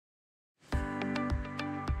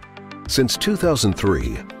Since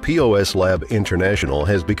 2003, POS Lab International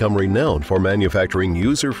has become renowned for manufacturing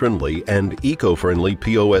user-friendly and eco-friendly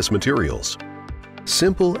POS materials.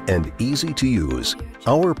 Simple and easy to use,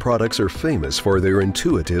 our products are famous for their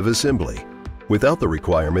intuitive assembly, without the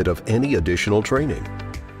requirement of any additional training.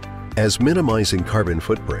 As minimizing carbon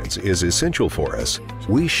footprints is essential for us,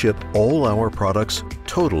 we ship all our products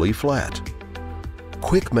totally flat.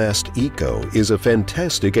 Mast Eco is a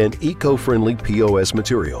fantastic and eco-friendly POS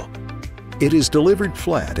material. It is delivered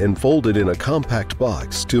flat and folded in a compact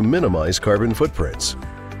box to minimize carbon footprints.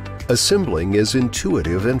 Assembling is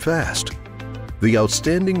intuitive and fast. The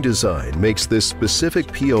outstanding design makes this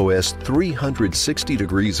specific POS 360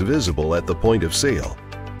 degrees visible at the point of sale.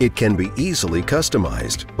 It can be easily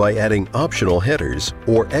customized by adding optional headers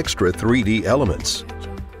or extra 3D elements.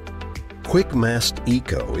 Mast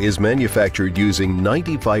Eco is manufactured using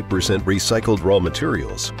 95% recycled raw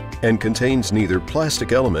materials and contains neither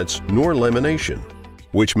plastic elements nor lamination,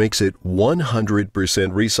 which makes it 100%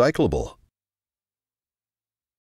 recyclable.